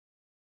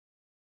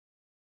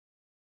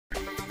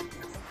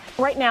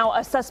Right now,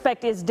 a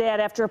suspect is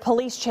dead after a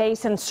police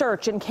chase and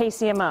search in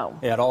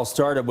KCMO. Yeah, it all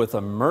started with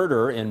a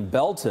murder in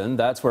Belton.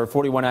 That's where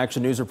 41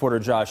 Action News reporter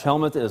Josh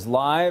Helmuth is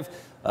live.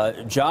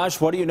 Josh,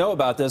 what do you know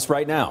about this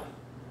right now?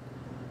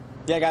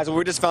 Yeah, guys, well,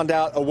 we just found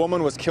out a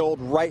woman was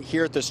killed right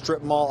here at the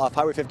strip mall off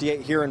Highway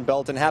 58 here in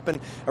Belton. Happened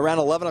around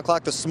 11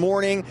 o'clock this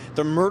morning.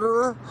 The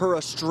murderer, her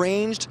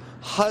estranged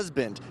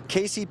husband.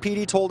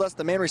 KCPD told us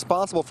the man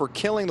responsible for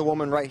killing the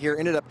woman right here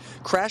ended up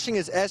crashing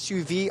his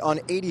SUV on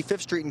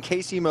 85th Street in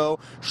KCMO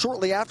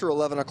shortly after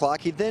 11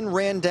 o'clock. He then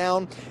ran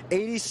down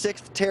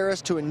 86th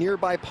Terrace to a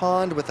nearby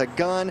pond with a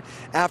gun.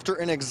 After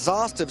an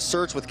exhaustive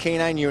search with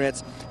K9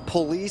 units,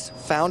 police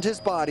found his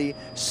body,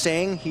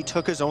 saying he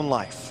took his own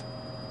life.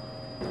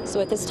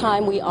 So at this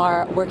time, we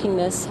are working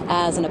this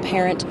as an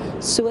apparent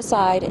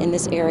suicide in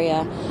this area,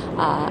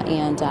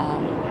 and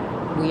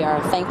we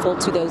are thankful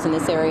to those in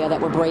this area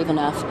that were brave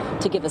enough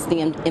to give us the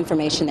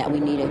information that we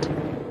needed.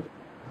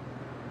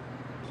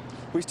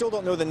 We still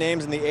don't know the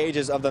names and the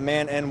ages of the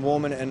man and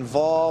woman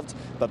involved,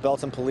 but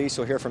Belton police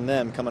will hear from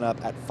them coming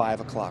up at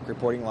 5 o'clock.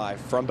 Reporting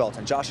live from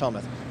Belton, Josh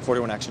Helmuth,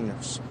 41 Action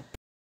News.